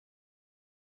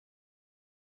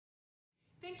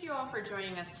Thank you all for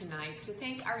joining us tonight to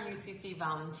thank our UCC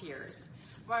volunteers.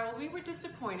 While we were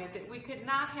disappointed that we could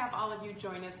not have all of you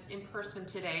join us in person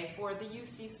today for the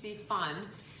UCC Fun,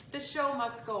 the show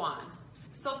must go on.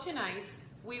 So tonight,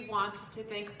 we want to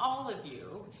thank all of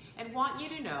you and want you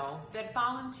to know that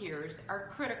volunteers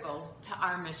are critical to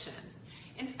our mission.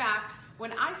 In fact,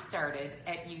 when I started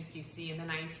at UCC in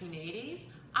the 1980s,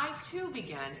 I too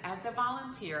began as a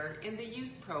volunteer in the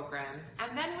youth programs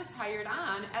and then was hired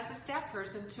on as a staff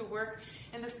person to work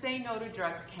in the Say No to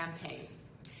Drugs campaign.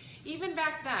 Even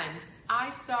back then, I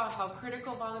saw how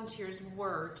critical volunteers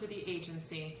were to the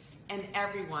agency and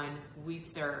everyone we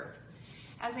serve.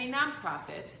 As a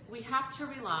nonprofit, we have to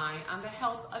rely on the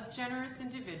help of generous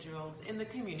individuals in the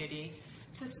community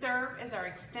to serve as our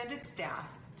extended staff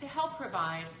to help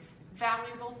provide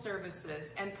valuable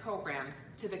services and programs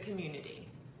to the community.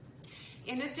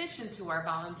 In addition to our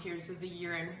Volunteers of the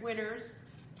Year and winners,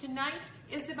 tonight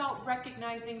is about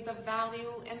recognizing the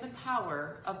value and the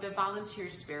power of the volunteer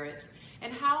spirit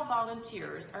and how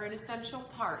volunteers are an essential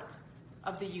part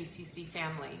of the UCC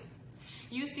family.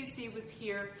 UCC was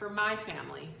here for my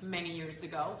family many years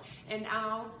ago, and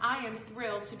now I am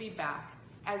thrilled to be back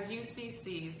as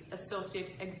UCC's Associate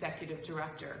Executive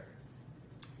Director.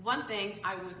 One thing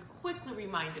I was quickly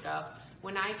reminded of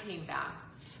when I came back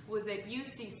was that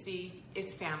UCC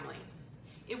is family.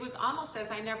 It was almost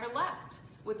as I never left,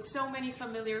 with so many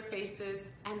familiar faces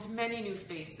and many new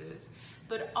faces,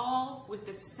 but all with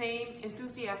the same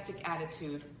enthusiastic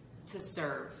attitude to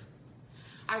serve.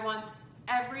 I want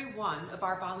every one of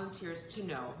our volunteers to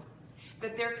know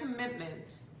that their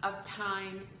commitment of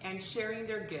time and sharing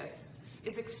their gifts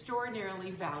is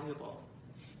extraordinarily valuable.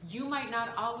 You might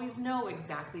not always know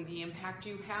exactly the impact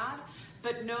you had,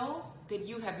 but know that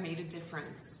you have made a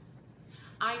difference.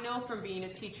 I know from being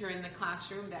a teacher in the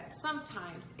classroom that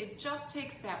sometimes it just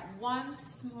takes that one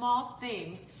small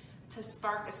thing to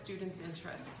spark a student's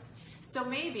interest. So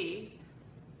maybe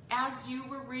as you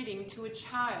were reading to a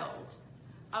child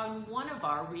on one of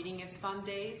our Reading is Fun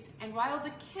days, and while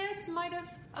the kids might have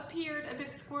appeared a bit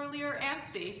squirrely or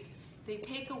antsy, they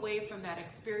take away from that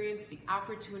experience the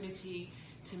opportunity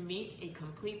to meet a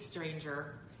complete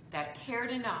stranger that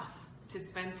cared enough to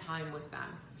spend time with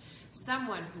them,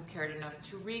 someone who cared enough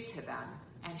to read to them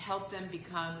and help them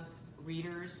become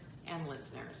readers and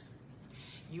listeners.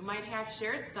 You might have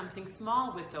shared something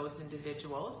small with those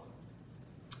individuals,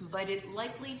 but it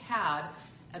likely had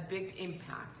a big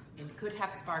impact and could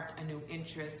have sparked a new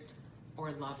interest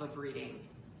or love of reading.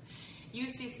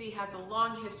 UCC has a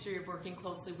long history of working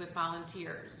closely with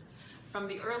volunteers. From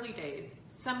the early days,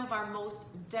 some of our most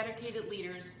dedicated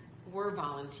leaders were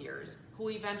volunteers who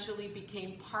eventually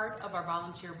became part of our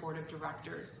volunteer board of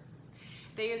directors.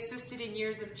 They assisted in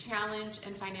years of challenge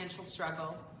and financial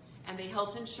struggle, and they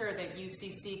helped ensure that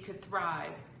UCC could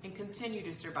thrive and continue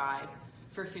to survive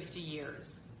for 50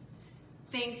 years.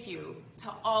 Thank you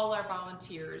to all our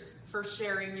volunteers for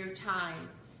sharing your time,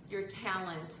 your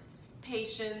talent,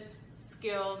 patience,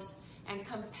 skills, and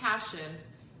compassion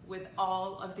with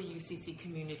all of the UCC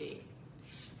community.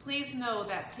 Please know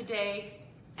that today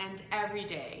and every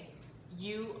day,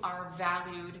 you are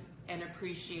valued and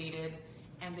appreciated,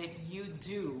 and that you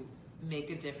do make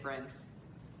a difference.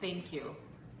 Thank you.